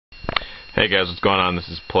Hey guys, what's going on? This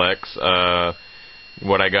is Plex.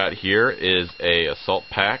 What I got here is a Assault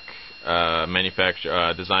Pack,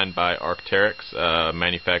 designed by Arc'teryx,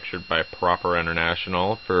 manufactured by Proper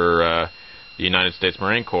International for the United States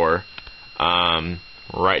Marine Corps.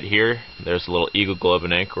 Right here, there's a little Eagle Globe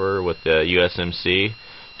and Anchor with the USMC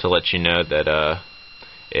to let you know that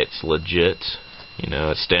it's legit,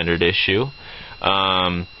 a standard issue.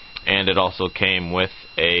 And it also came with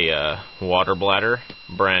a water bladder,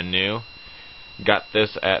 brand new. Got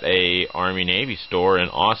this at a Army-Navy store in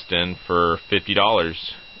Austin for $50,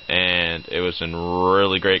 and it was in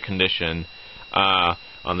really great condition.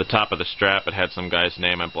 On the top of the strap it had some guy's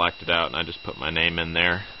name. I blacked it out and I just put my name in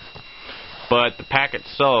there. But the pack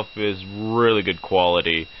itself is really good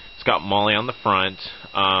quality. It's got MOLLE on the front,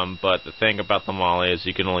 but the thing about the MOLLE is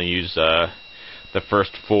you can only use the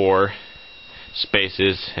first 4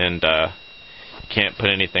 spaces, and can't put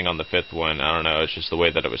anything on the 5th one. I don't know, it's just the way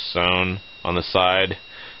that it was sewn on the side.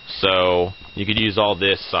 So you could use all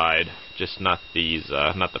this side, just not these,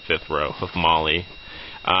 not the 5th row of MOLLE.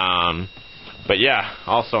 But yeah,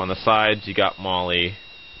 also on the sides you got MOLLE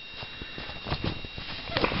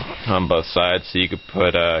on both sides, so you could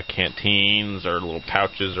put canteens or little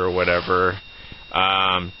pouches or whatever.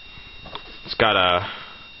 It's got a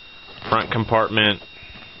front compartment,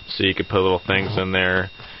 so you could put little things in there.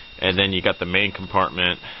 And then you got the main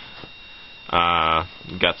compartment.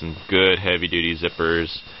 You got some good heavy-duty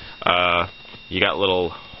zippers. You got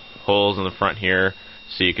little holes in the front here,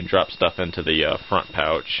 so you can drop stuff into the front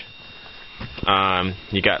pouch.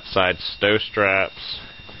 You got side stow straps,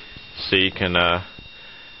 so you can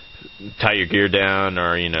tie your gear down,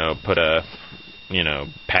 or put a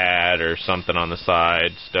pad or something on the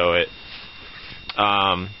side, stow it.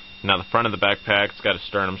 Now the front of the backpack's got a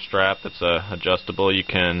sternum strap that's adjustable. You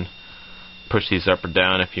can push these up or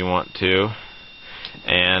down if you want to.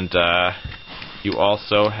 And you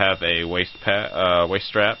also have a waist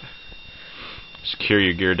strap. Secure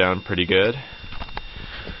your gear down pretty good.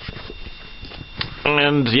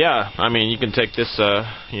 And yeah, I mean, you can take this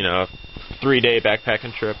 3-day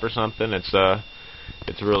backpacking trip or something. It's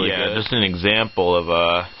really good. Just an example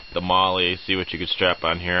of the MOLLE. See what you could strap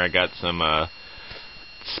on here. I got some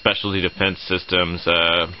Specialty Defense Systems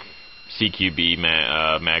CQB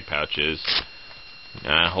mag pouches.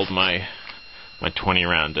 Hold my 20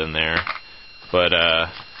 round in there. But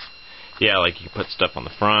yeah, like you can put stuff on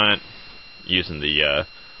the front using the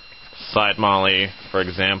side MOLLE, for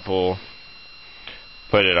example.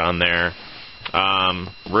 Put it on there.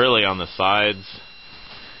 Really on the sides,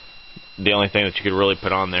 the only thing that you could really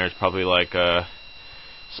put on there is probably like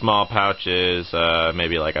small pouches,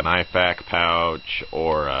 maybe like an IFAK pouch,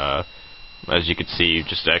 or as you can see,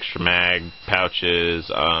 just extra mag pouches,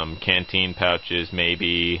 canteen pouches,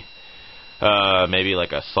 maybe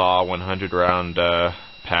like a SAW 100 round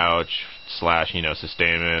pouch slash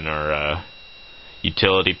sustainment or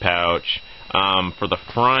utility pouch. For the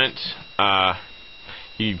front,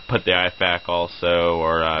 you put the IFAK also,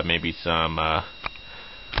 or maybe some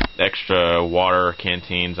extra water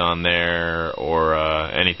canteens on there, or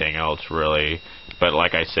anything else really. But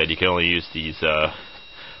like I said, you can only use these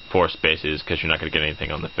 4 spaces because you're not going to get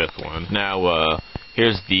anything on the 5th one. Now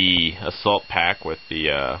here's the Assault Pack with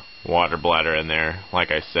the water bladder in there.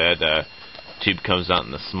 Like I said, tube comes out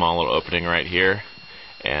in the small little opening right here,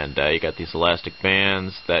 and you got these elastic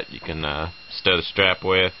bands that you can stow the strap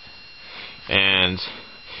with. And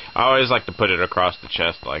I always like to put it across the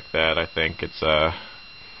chest like that. I think it's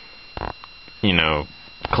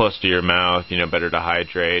close to your mouth, better to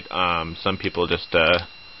hydrate. Some people just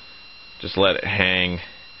let it hang,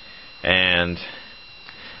 and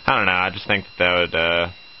I don't know, I just think that would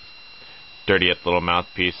dirty up the little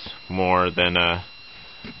mouthpiece more than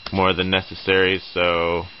necessary.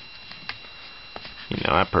 So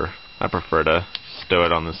I prefer to stow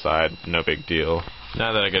it on the side, no big deal.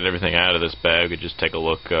 Now that I got everything out of this bag, we just take a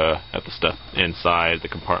look at the stuff inside, the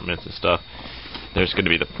compartments and stuff. There's going to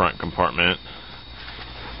be the front compartment.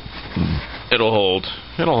 It'll hold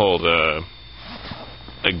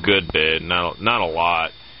a good bit, not a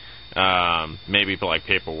lot. Maybe for like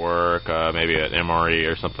paperwork, maybe an MRE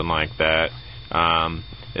or something like that.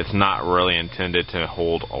 It's not really intended to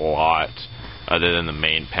hold a lot, other than the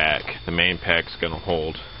main pack. The main pack's going to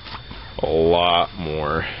hold a lot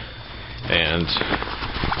more. And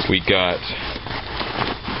we got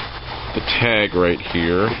the tag right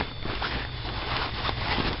here.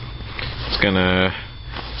 It's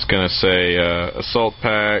gonna say Assault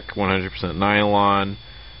Pack, 100% nylon,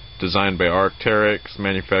 designed by Arc'teryx,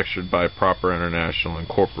 manufactured by Proper International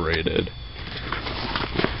Incorporated.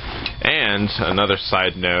 And another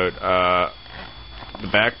side note, the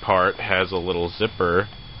back part has a little zipper.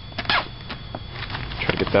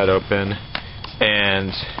 Try to get that open.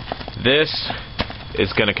 And this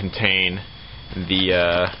is going to contain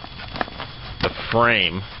the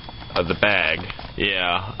frame of the bag.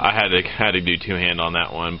 Yeah, I had to do two-hand on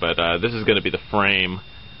that one, but this is going to be the frame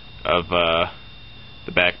of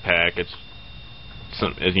the backpack. It's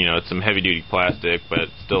some heavy-duty plastic, but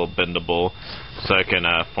it's still bendable, so it can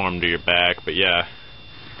form to your back. But yeah,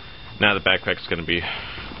 now the backpack's going to be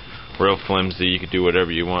real flimsy. You can do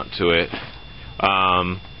whatever you want to it.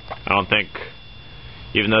 I don't think,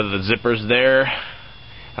 even though the zipper's there,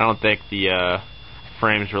 I don't think the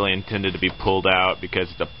frame's really intended to be pulled out because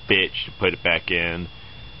it's a bitch to put it back in.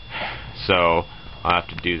 So I'll have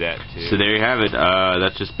to do that too. So there you have it.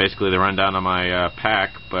 That's just basically the rundown on my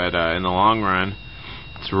pack. But in the long run,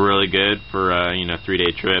 it's really good for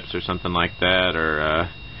 3-day trips or something like that, or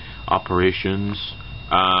operations.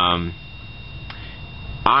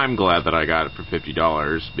 I'm glad that I got it for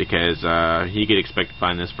 $50 because you could expect to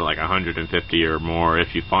find this for like $150 or more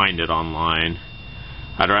if you find it online.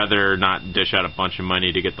 I'd rather not dish out a bunch of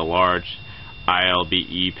money to get the large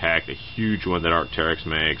ILBE pack, the huge one that Arc'teryx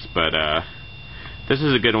makes, but this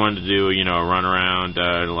is a good one to do, a run around,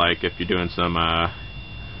 like if you're doing some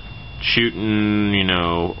shooting,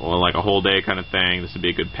 or like a whole day kind of thing. This would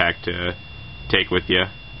be a good pack to take with you.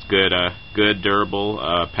 It's good, good, durable,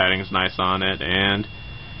 padding's nice on it, and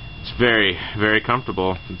it's very, very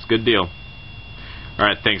comfortable. It's a good deal.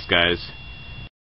 Alright, thanks guys.